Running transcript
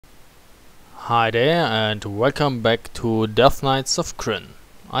Hi there and welcome back to Death Knights of Krynn.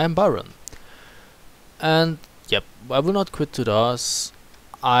 I am Byron. And yep, I will not quit to DOS.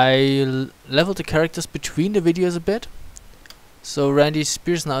 I leveled the characters between the videos a bit. So Randy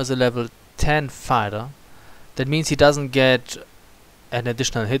Spears now is a level 10 fighter. That means he doesn't get an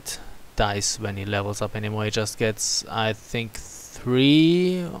additional hit dice when he levels up anymore. He just gets, I think,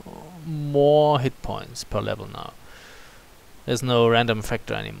 3 more hit points per level now. There's no random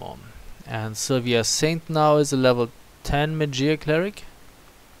factor anymore. And Sylvia Saint now is a level 10 Magia Cleric.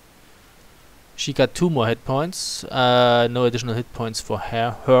 She got 2 more hit points, no additional hit points for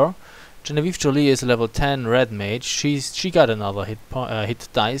her. Genevieve Jolie is a level 10 Red Mage. She got another hit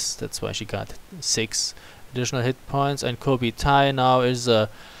dice, that's why she got 6 additional hit points. And Kobe Tai now is a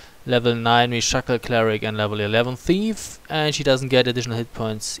level 9 Mishakal Cleric and level 11 Thief, and she doesn't get additional hit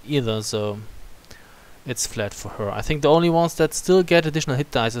points either, so it's flat for her. I think the only ones that still get additional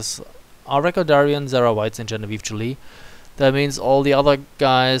hit dice are Recordarian, Zara Whites and Genevieve Jolie. That means all the other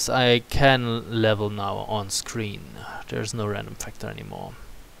guys I can level now on screen. There's no random factor anymore.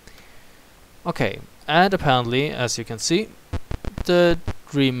 Okay, and apparently, as you can see, the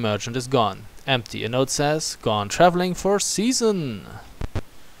Dream Merchant is gone. Empty. A note says, gone traveling for season.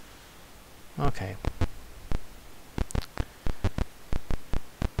 Okay.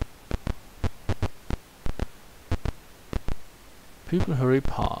 People hurry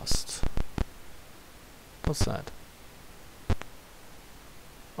past. What's that?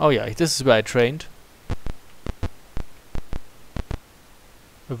 Oh yeah, this is where I trained.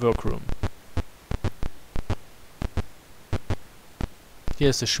 A workroom.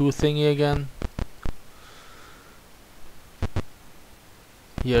 Here's the shoe thingy again.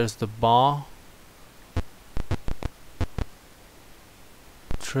 Here's the bar.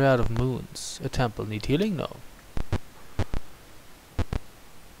 Triad of Moons. A temple. Need healing? No.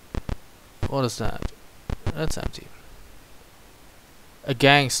 What is that? That's empty. A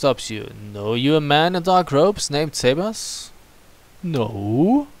gang stops you. Know you a man in dark robes named Sebas?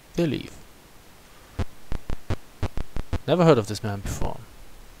 No. They leave. Never heard of this man before.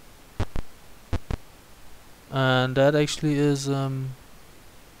 And that actually is this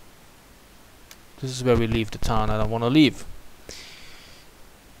is where we leave the town. I don't want to leave.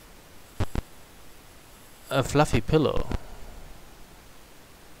 A fluffy pillow.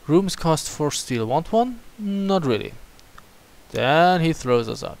 Rooms cost 4 steel. Want one? Not really. Then he throws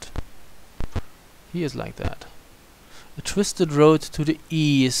us out. He is like that. A twisted road to the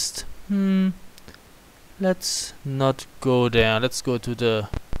east. Let's not go there. Let's go to the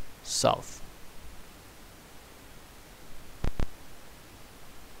south.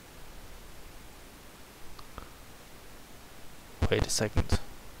 Wait a second.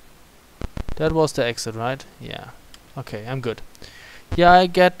 That was the exit, right? Yeah. Okay, I'm good. Yeah, I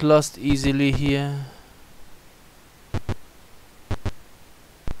get lost easily here.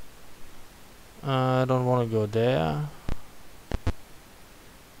 I don't want to go there.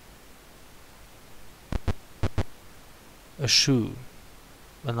 A shoe.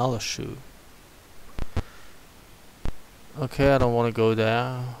 Another shoe. Okay, I don't want to go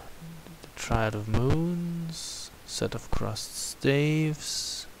there. The Triad of Moons. Set of crossed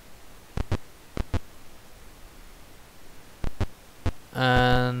staves.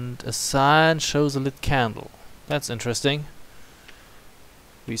 And a sign shows a lit candle. That's interesting.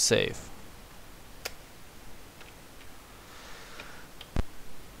 We save.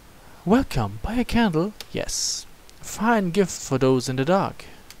 Welcome. Buy a candle? Yes. Fine gift for those in the dark.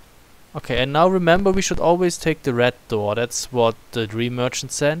 Okay, and now remember we should always take the red door. That's what the Dream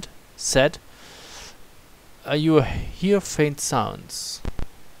Merchant said. You hear faint sounds.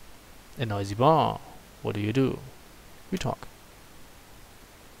 A noisy bar. What do? We talk.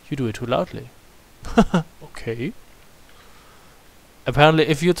 You do it too loudly. Okay. Apparently,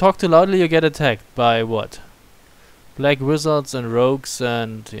 if you talk too loudly, you get attacked by what? Black wizards and rogues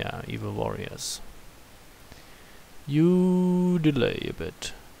and, yeah, evil warriors. You delay a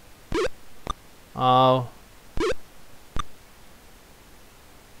bit. Ow.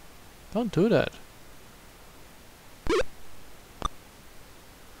 Don't do that.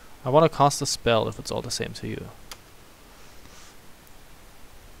 I want to cast a spell if it's all the same to you.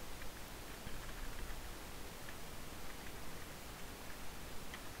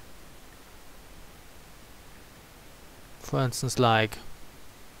 For instance, like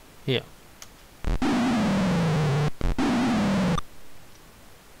here.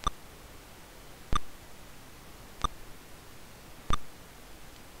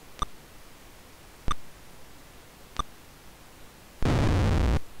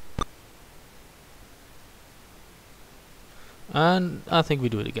 And I think we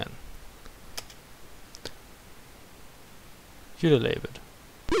do it again. You delay it.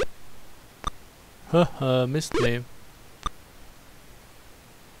 Haha, missed me.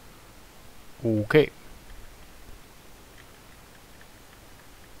 Okay.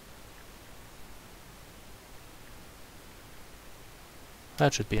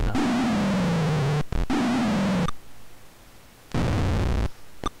 That should be enough.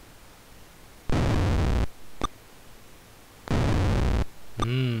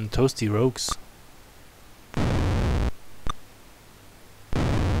 Toasty rogues.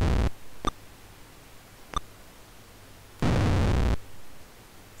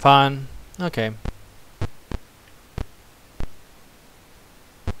 Fine. Okay.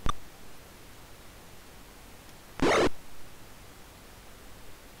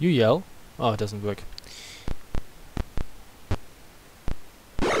 You yell. Oh, it doesn't work.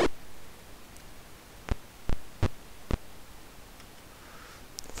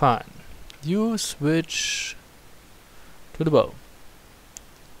 Fine. You switch to the bow.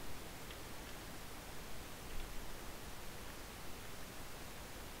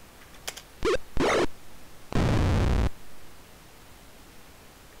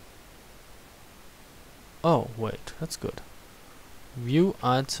 Oh, wait, that's good. View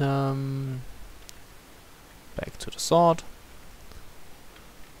item. Back to the sword.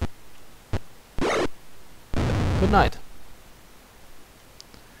 Good night.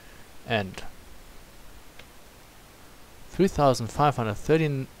 End.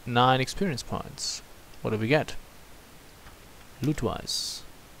 3,539 experience points. What do we get? Loot-wise.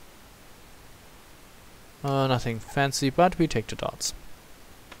 Nothing fancy, but we take the dots.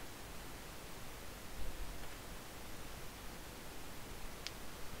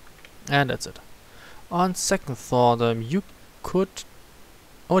 And that's it. On second thought, you could...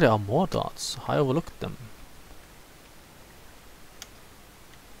 Oh, there are more dots. I overlooked them.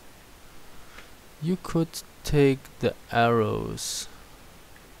 You could take the arrows.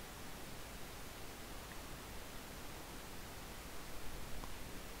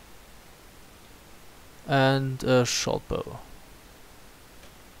 And a short bow.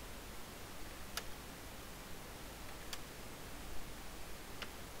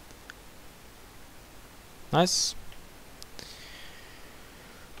 Nice.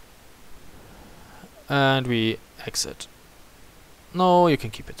 And we exit. No, you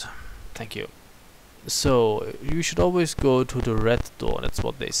can keep it. Thank you. So, you should always go to the red door, that's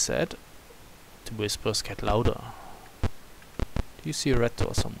what they said. The whispers get louder. Do you see a red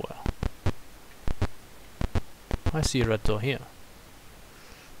door somewhere? I see a red door here.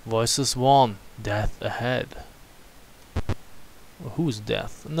 Voices warn, death ahead. Who's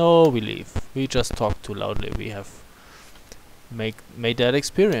death? No, we leave. We just talk too loudly. We have made that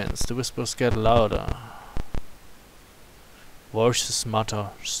experience. The whispers get louder. Voices mutter,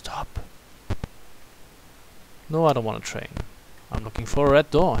 stop. No, I don't want to train. I'm looking for a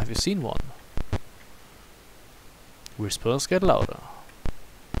red door. Have you seen one? Whispers get louder.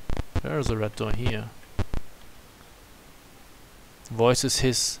 There's a red door here. Voices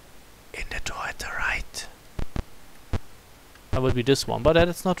hiss, in the door at the right. That would be this one, but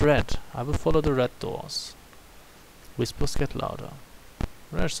it's not red. I will follow the red doors. Whispers get louder.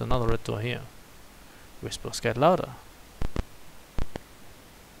 There's another red door here. Whispers get louder.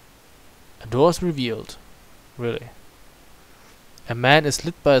 A door is revealed. Really. A man is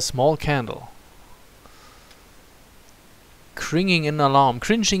lit by a small candle. Cringing in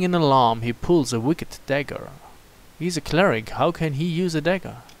alarm, he pulls a wicked dagger. He's a cleric, how can he use a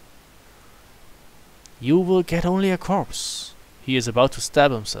dagger? You will get only a corpse. He is about to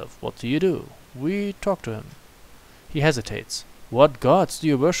stab himself. What do? We talk to him. He hesitates. What gods do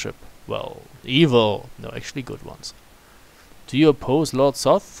you worship? Well, evil. No, actually good ones. Do you oppose Lord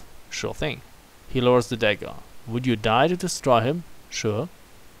Soth? Sure thing. He lowers the dagger. Would you die to destroy him? Sure.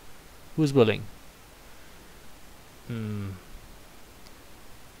 Who's willing?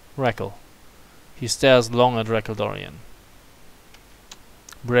 Rackle. He stares long at Rackledorian.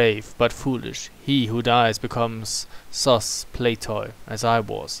 Brave, but foolish. He who dies becomes Soth's play toy, as I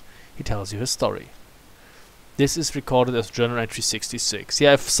was. He tells you his story. This is recorded as journal entry 66.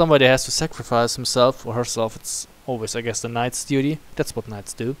 Yeah, if somebody has to sacrifice himself or herself, it's always, I guess, the knight's duty. That's what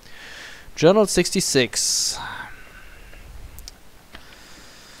knights do. Journal 66.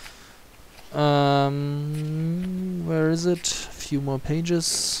 Where is it? A few more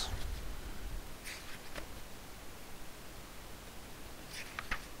pages.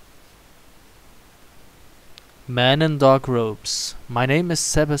 Man in dark robes. My name is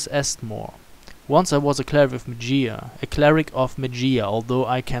Sebas Astmoor. Once I was a cleric of Magia, although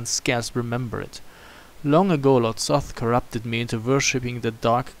I can scarce remember it. Long ago Lord Soth corrupted me into worshipping the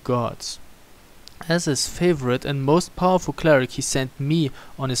dark gods. As his favorite and most powerful cleric, he sent me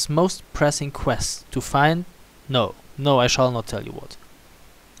on his most pressing quest to find... No, I shall not tell you what.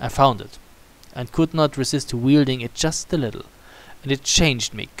 I found it, and could not resist wielding it just a little, and it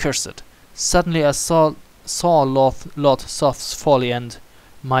changed me, cursed. Suddenly I saw Lord Soth's folly and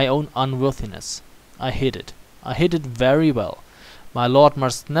my own unworthiness. I hid it very well. My lord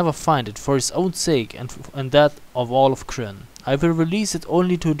must never find it, for his own sake and that of all of Krynn. I will release it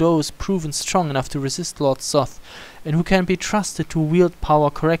only to those proven strong enough to resist Lord Soth, and who can be trusted to wield power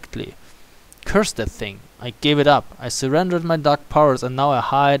correctly. Curse that thing! I gave it up. I surrendered my dark powers, and now I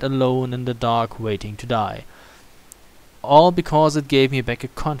hide alone in the dark, waiting to die. All because it gave me back a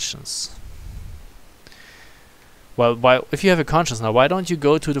conscience. Well, if you have a conscience now, why don't you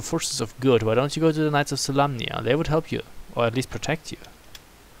go to the forces of good? Why don't you go to the Knights of Solamnia? They would help you, or at least protect you.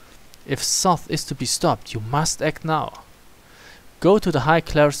 If Soth is to be stopped, you must act now. Go to the High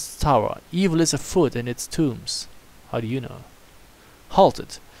Clerist's tower. Evil is afoot in its tombs. How do you know? Halt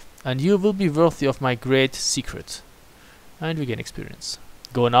it, and you will be worthy of my great secret. And we gain experience.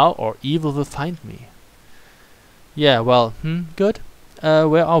 Go now, or evil will find me. Yeah, well, good.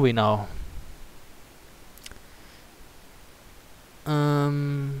 Where are we now?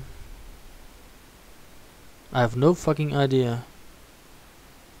 I have no fucking idea.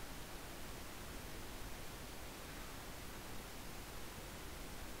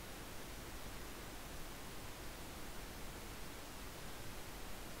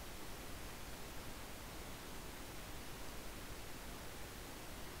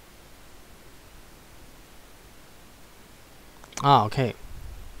 Ah, okay.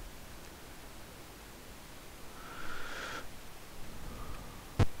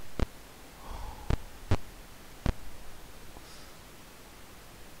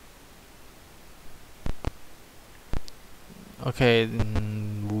 Okay,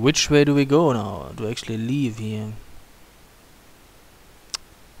 which way do we go now? Do we actually leave here?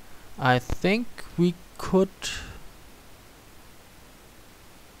 I think we could...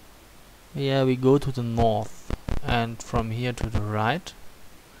 Yeah, we go to the north, and from here to the right.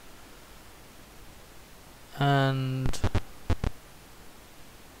 And...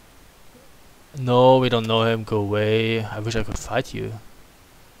 No, we don't know him, go away. I wish I could fight you.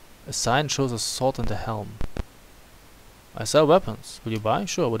 A sign shows a sword and a helm. I sell weapons. Will you buy?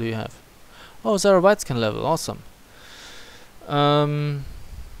 Sure, what do you have? Oh, Zara Whiteskin level, awesome. No,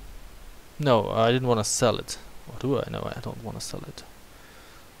 I didn't want to sell it. Or do I? No, I don't want to sell it.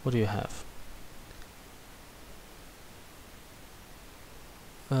 What do you have?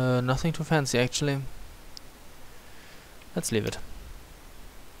 Nothing too fancy, actually. Let's leave it.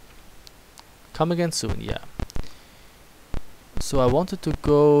 Come again soon, yeah. So I wanted to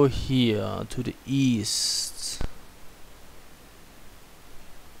go here, to the east.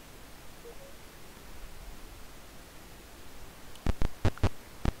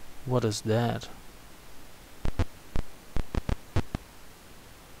 What is that?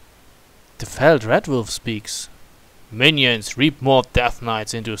 The felled Red Wolf speaks. Minions, reap more Death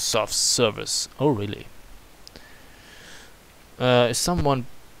Knights into Soth's service. Oh, really? Is someone...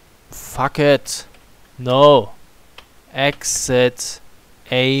 Fuck it. No. Exit.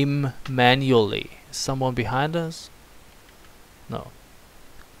 Aim manually. Is someone behind us? No.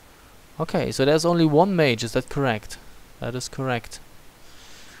 Okay, so there's only one mage, is that correct? That is correct.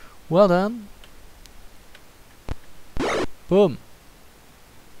 Well then. Boom.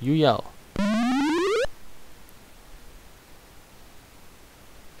 You yell.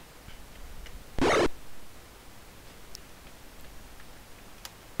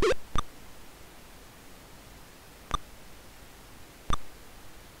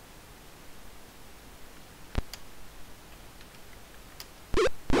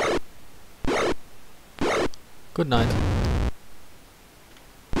 Good night.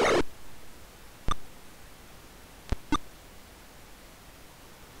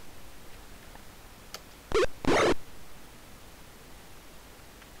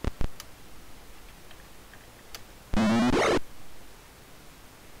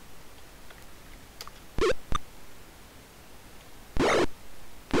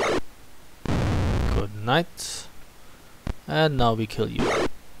 Good night. And now we kill you.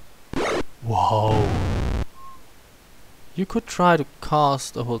 Whoa. You could try to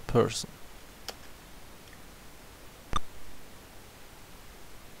cast a whole person.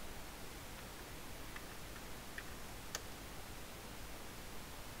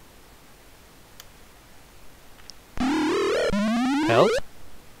 Help?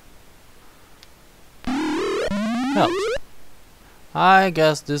 Help. I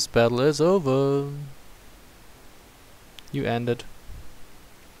guess this battle is over. You ended.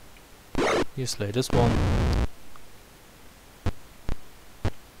 You slay this one.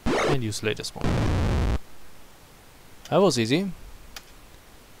 And you slay this one. That was easy.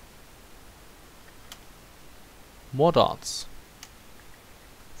 More darts.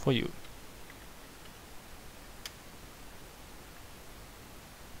 For you.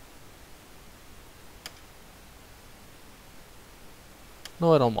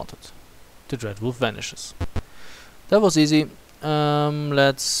 No, I don't want it. The Dreadwolf vanishes. That was easy.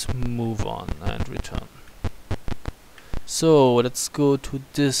 Let's move on and return. So let's go to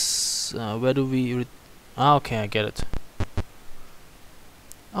this. Where do we? Okay, I get it.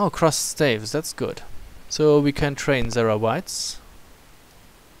 Oh, cross staves. That's good. So we can train Zara Whites.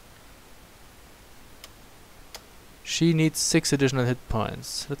 She needs 6 additional hit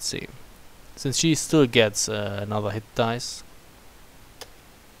points. Let's see. Since she still gets another hit dice.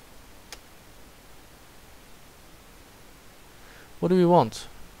 What do we want?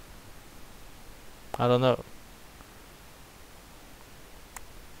 I don't know.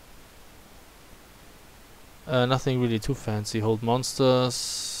 Nothing really too fancy. Hold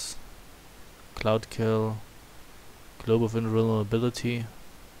monsters. Cloud kill. Globe of invulnerability.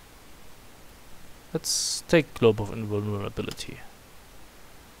 Let's take Globe of invulnerability.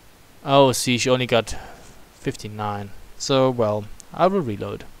 Oh, see, she only got 59. So, well, I will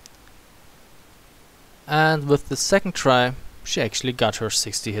reload. And with the second try, she actually got her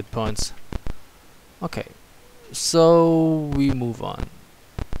 60 hit points. Okay, so we move on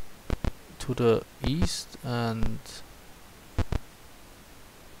to the east and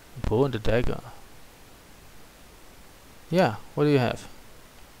bow and the dagger. Yeah, what do you have?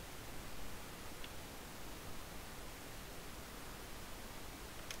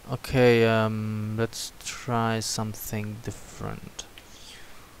 Okay, let's try something different.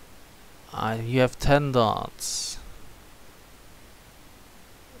 You have 10 darts.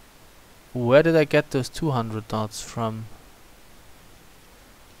 Where did I get those 200 darts from?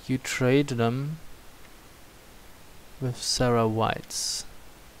 You trade them with Sarah White's.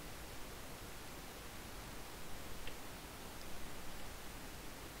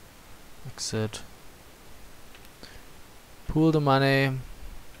 Exit. Pool the money.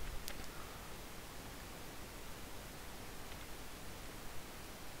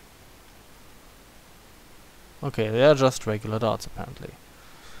 Okay, they are just regular darts apparently.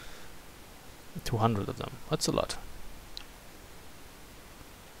 200 of them. That's a lot.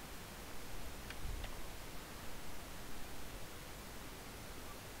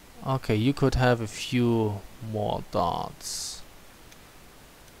 Okay, you could have a few more darts.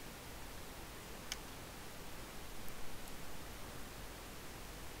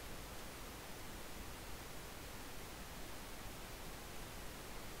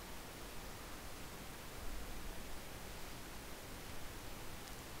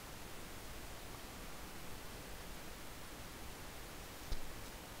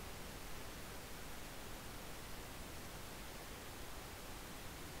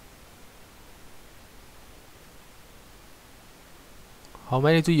 How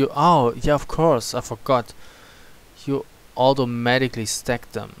many do you? Oh, yeah, of course, I forgot. You automatically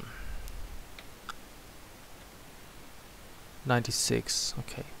stack them. 96,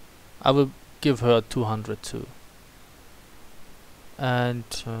 okay. I will give her 200 too. And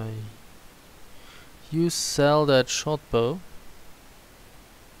you sell that short bow.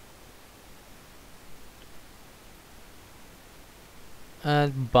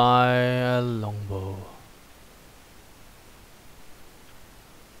 And buy a longbow.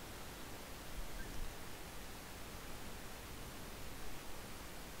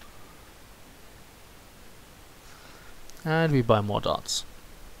 And we buy more darts.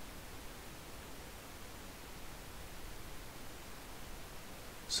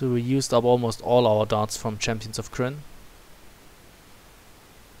 So we used up almost all our darts from Champions of Krynn.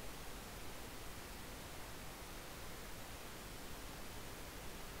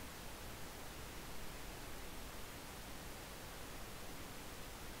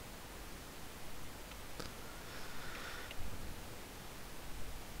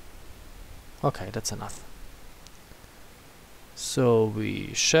 Okay, that's enough. So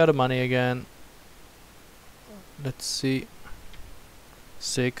we share the money again. Let's see.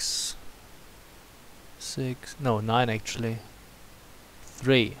 6, no, 9 actually.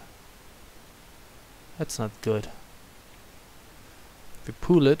 3. That's not good. If we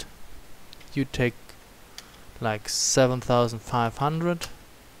pool it, you take like 7,500.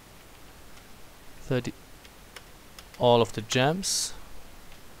 30 all of the gems.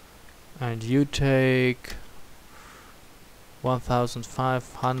 And you take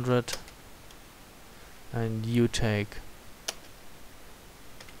 1,500, and you take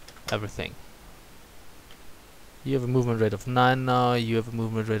everything. You have a movement rate of 9 now, you have a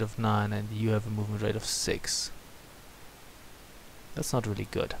movement rate of 9, and you have a movement rate of 6. That's not really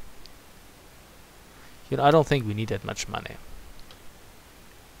good. You know, I don't think we need that much money.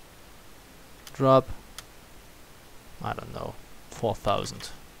 Drop, I don't know,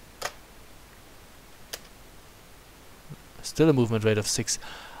 4,000. Still a movement rate of 6.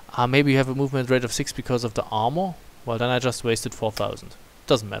 Maybe you have a movement rate of 6 because of the armor? Well, then I just wasted 4,000.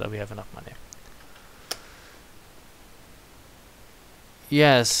 Doesn't matter, we have enough money.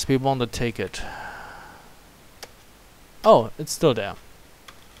 Yes, we want to take it. Oh, it's still there.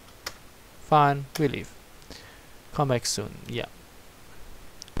 Fine, we leave. Come back soon, yeah.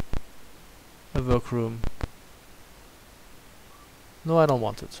 A workroom. No, I don't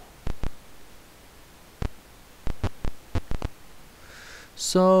want it.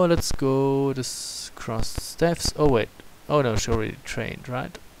 So let's go this crossed steps. Oh wait. Oh no, she already trained,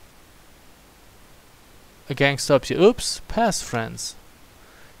 right? A gang stops you. Oops, pass friends.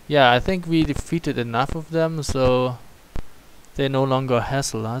 Yeah, I think we defeated enough of them, so they no longer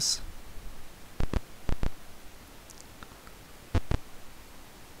hassle us.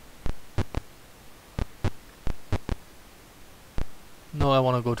 No, I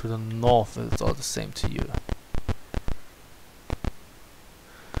want to go to the north. It's all the same to you.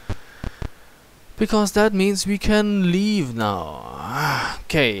 Because that means we can leave now.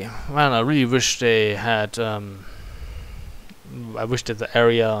 Okay, well, I really wish they had. I wish that the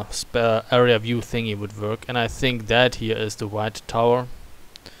area view thingy would work, and I think that here is the White Tower,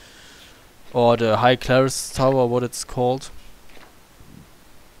 or the High Clerist Tower, what it's called.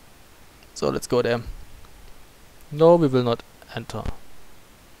 So let's go there. No, we will not enter.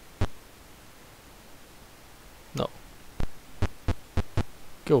 No.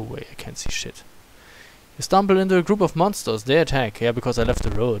 Go away, I can't see shit. You stumble into a group of monsters. They attack. Yeah, because I left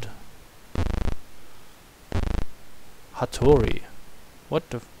the road. Hattori. What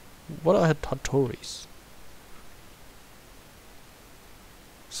are Hattoris?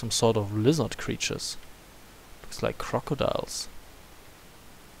 Some sort of lizard creatures. Looks like crocodiles.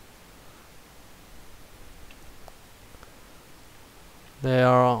 They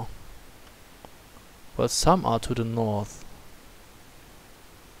are... well, some are to the north.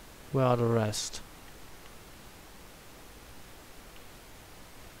 Where are the rest?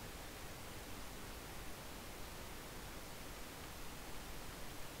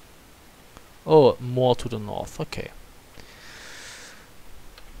 Oh, more to the north, okay.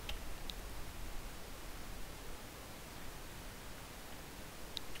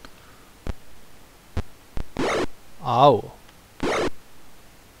 Ow.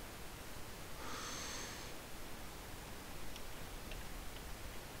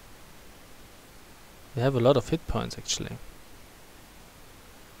 They have a lot of hit points actually.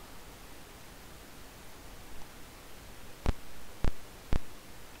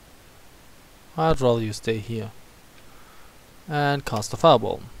 I'd rather you stay here and cast a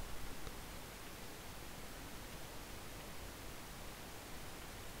fireball.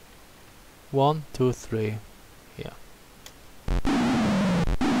 One, two, three, here.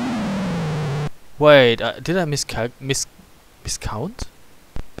 Wait, did I miscount?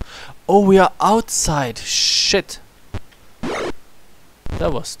 Oh, we are outside. Shit.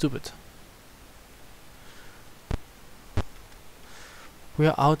 That was stupid. We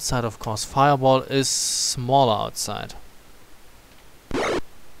are outside, of course. Fireball is smaller outside.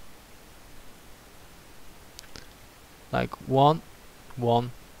 Like 1,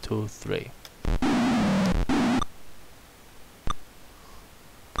 1, 2, 3.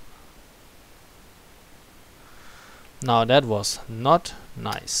 Now that was not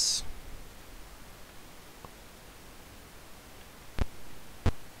nice.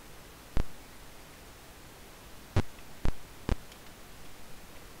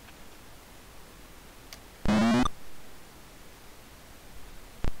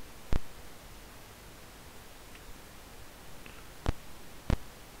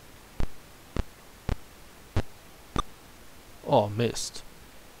 Oh, missed.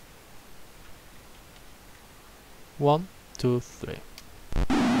 1, 2, 3.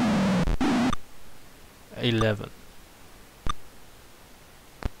 11.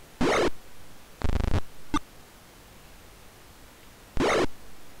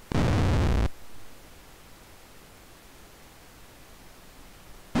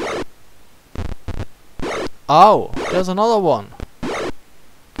 Ow! There's another one.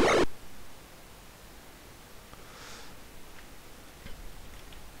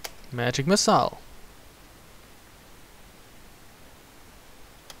 Magic missile.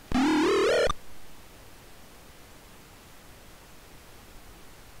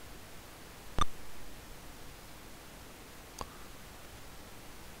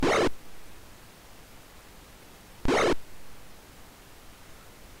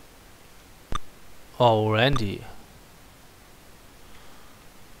 Oh, Randy.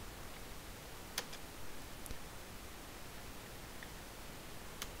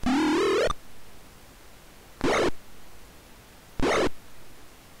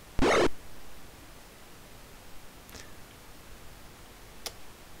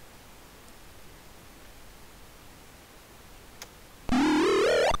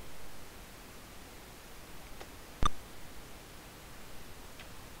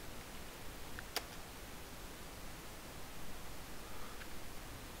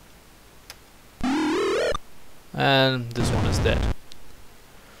 And this one is dead.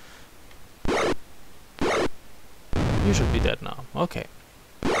 You should be dead now. Okay.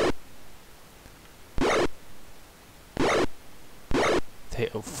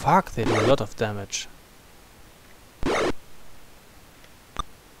 Oh fuck, they do a lot of damage.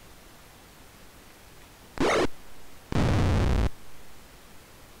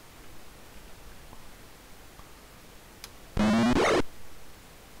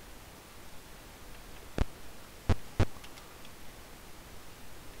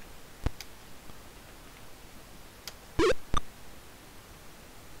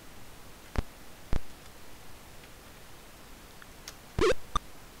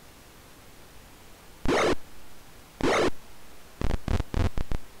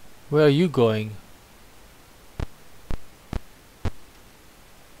 Where are you going?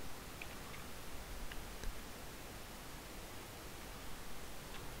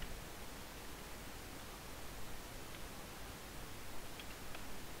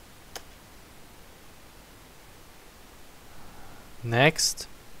 Next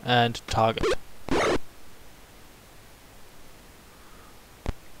and target.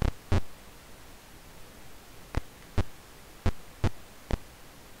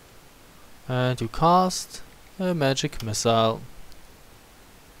 And you cast a magic missile.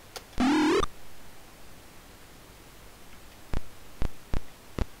 I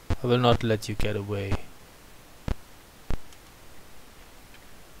will not let you get away.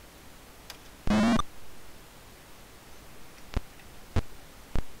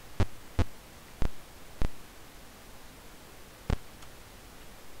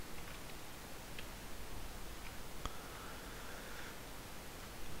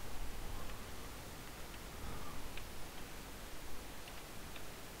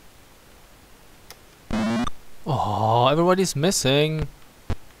 Oh, everybody's missing.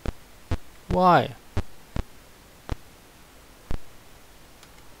 Why?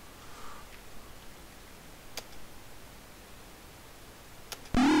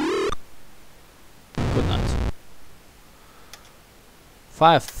 Good night.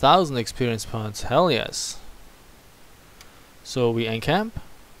 5,000 experience points. Hell yes. So we encamp.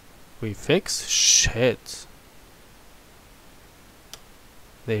 We fix. Shit.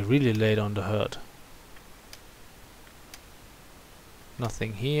 They really laid on the herd.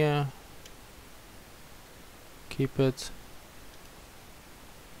 Nothing here. Keep it.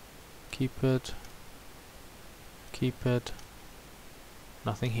 Keep it. Keep it.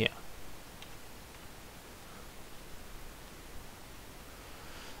 Nothing here.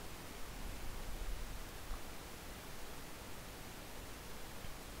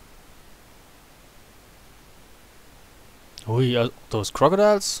 Oi, those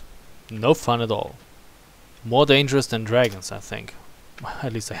crocodiles? No fun at all. More dangerous than dragons, I think.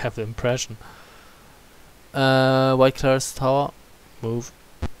 At least I have the impression. White Clerist Tower. Move.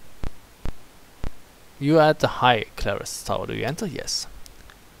 You are at the high Clerist Tower. Do you enter? Yes.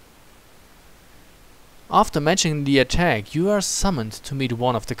 After mentioning the attack, you are summoned to meet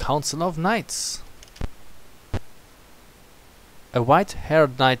one of the Council of Knights. A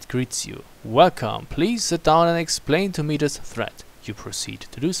white-haired knight greets you. Welcome. Please sit down and explain to me this threat. You proceed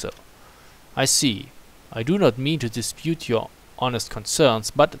to do so. I see. I do not mean to dispute your honest concerns,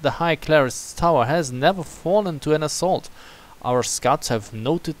 but the High Clerist's Tower has never fallen to an assault. Our scouts have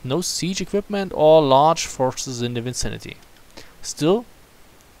noted no siege equipment or large forces in the vicinity. Still,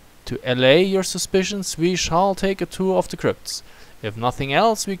 to allay your suspicions, we shall take a tour of the crypts. If nothing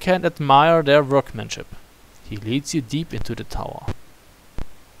else, we can admire their workmanship. He leads you deep into the tower.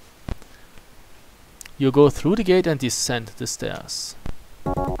 You go through the gate and descend the stairs.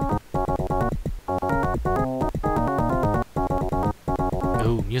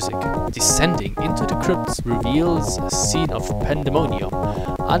 Oh, music. Descending into the crypts reveals a scene of pandemonium.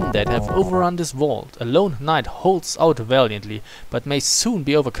 Undead have overrun this vault. A lone knight holds out valiantly, but may soon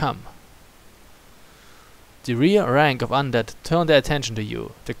be overcome. The rear rank of undead turn their attention to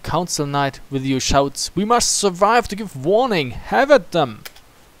you. The council knight with you shouts, "We must survive to give warning! Have at them!"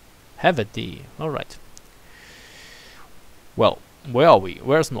 Have at thee. Alright. Well, where are we?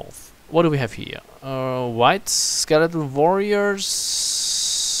 Where's north? what do we have here? White skeletal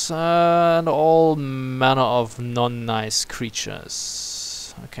warriors and all manner of non-nice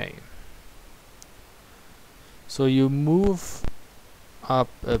creatures. Okay. So you move up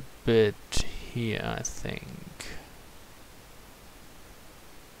a bit here, I think.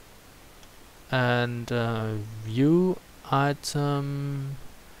 And view item,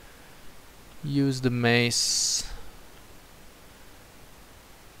 use the mace,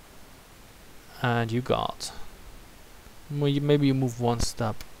 and you got. Maybe you move one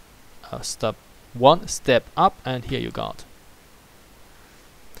step up, and here you got.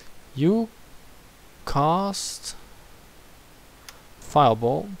 You cast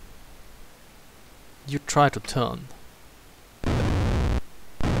fireball. You try to turn.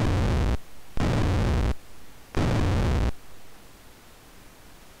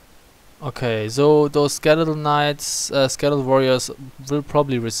 Okay, so those skeletal knights, skeletal warriors will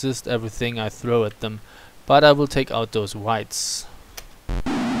probably resist everything I throw at them, but I will take out those whites.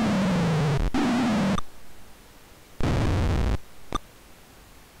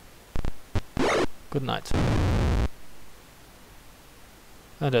 Good night.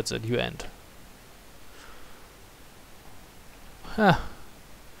 And that's it, you end. Huh.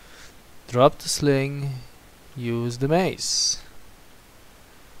 Drop the sling, use the mace.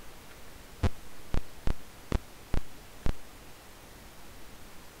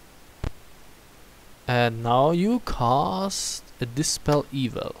 And now you cast a Dispel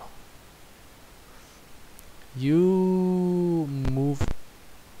Evil. You move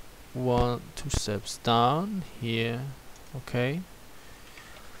 2 steps down here. Okay.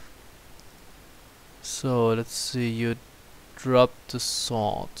 So let's see, you drop the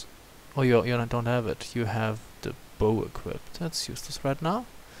sword. Oh, you don't have it. You have the bow equipped. That's useless right now.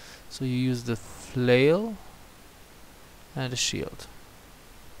 So you use the flail and the shield.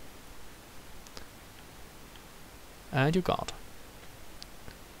 And you got.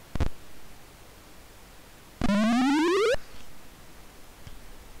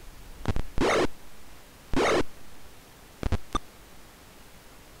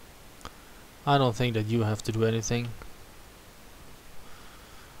 I don't think that you have to do anything.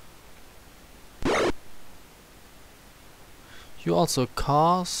 You also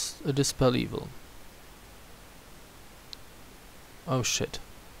cast a Dispel Evil. Oh shit.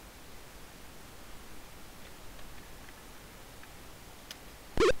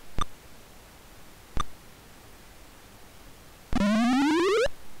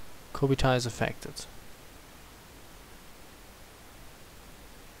 Kobita is affected.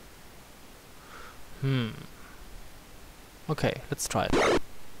 Okay, let's try it.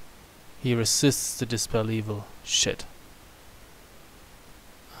 He resists the Dispel Evil. Shit.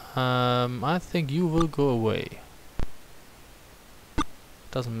 I think you will go away.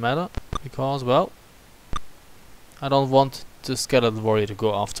 Doesn't matter, because, well, I don't want the Skeleton Warrior to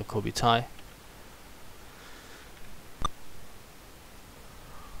go after Kobitai.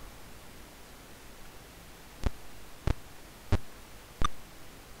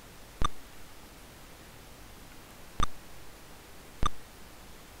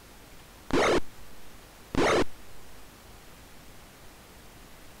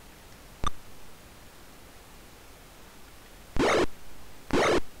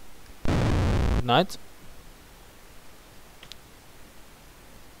 Good night.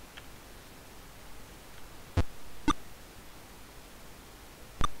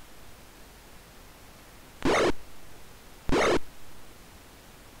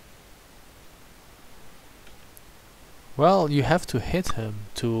 Well, you have to hit him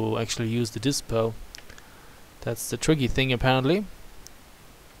to actually use the Dispel. That's the tricky thing, apparently.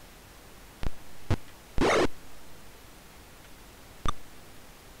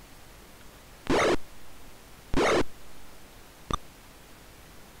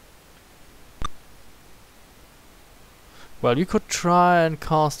 Well, you could try and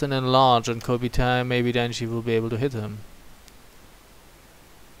cast an Enlarge on Kobitai, maybe then she will be able to hit him.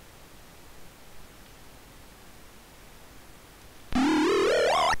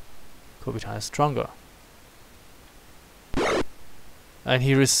 Kobitai is stronger. And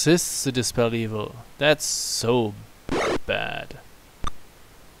he resists the Dispel Evil. That's so bad.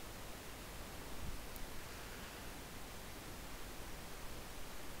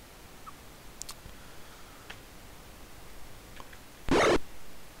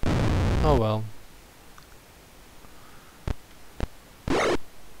 Oh well.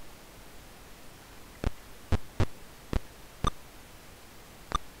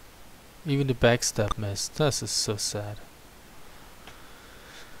 Even the backstab missed. This is so sad.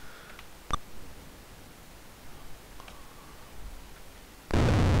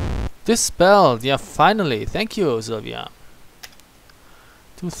 Dispelled! Yeah, finally! Thank you, Sylvia.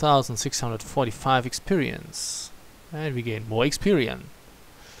 2645 experience. And we gain more experience.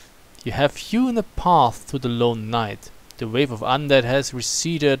 You have hewn a path to the lone knight. The wave of undead has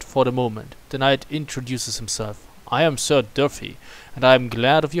receded for the moment. The knight introduces himself. I am Sir Durfee, and I am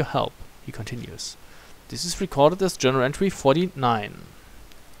glad of your help. He continues. This is recorded as journal entry 49.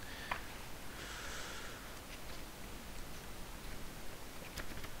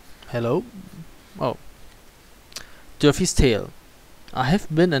 Hello? Oh. Durfee's tale. I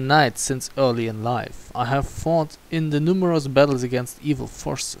have been a knight since early in life. I have fought in the numerous battles against evil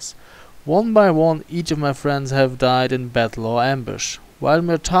forces. One by one, each of my friends have died in battle or ambush. With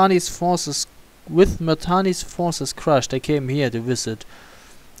Myrtani's forces crushed, I came here to visit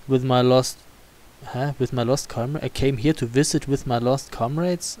with my lost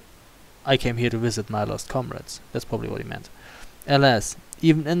comrades. I came here to visit my lost comrades. That's probably what he meant. Alas,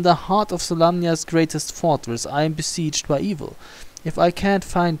 even in the heart of Solamnia's greatest fortress, I am besieged by evil. If I can't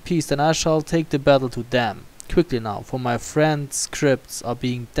find peace, then I shall take the battle to them. Quickly now, for my friend's crypts are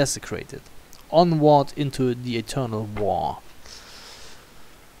being desecrated. Onward into the eternal war.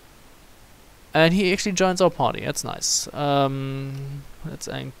 And he actually joins our party. That's nice. Let's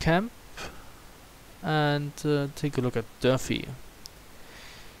encamp and take a look at Durfee.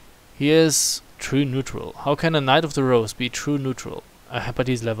 He is true neutral. How can a Knight of the Rose be true neutral? But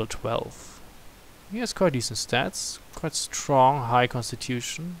he's level 12. He has quite decent stats. Quite strong, high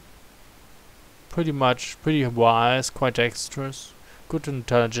constitution. Pretty wise, quite dexterous. Good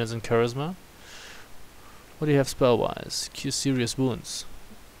intelligence and charisma. What do you have spell-wise? Cure serious wounds.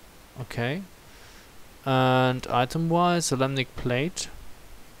 Okay. And item-wise, Solemnic Plate.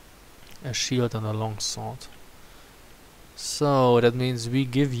 A shield and a long sword. So that means we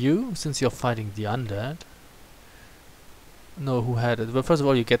give you, since you're fighting the undead. No, who had it? Well, first of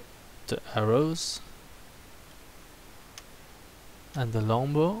all, you get the arrows and the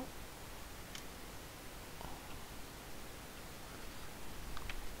longbow.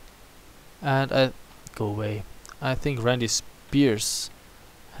 And go away. I think Randy Spears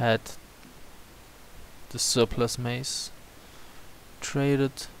had the surplus mace.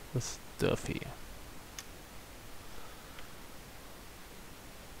 Traded with Durfee.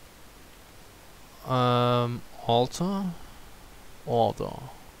 Altar. Order.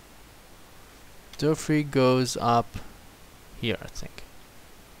 Durfee goes up here, I think.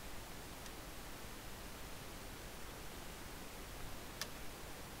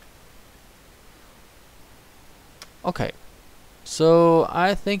 Okay, so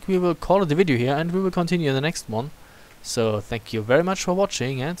I think we will call it the video here and we will continue in the next one. So thank you very much for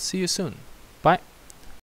watching and see you soon. Bye.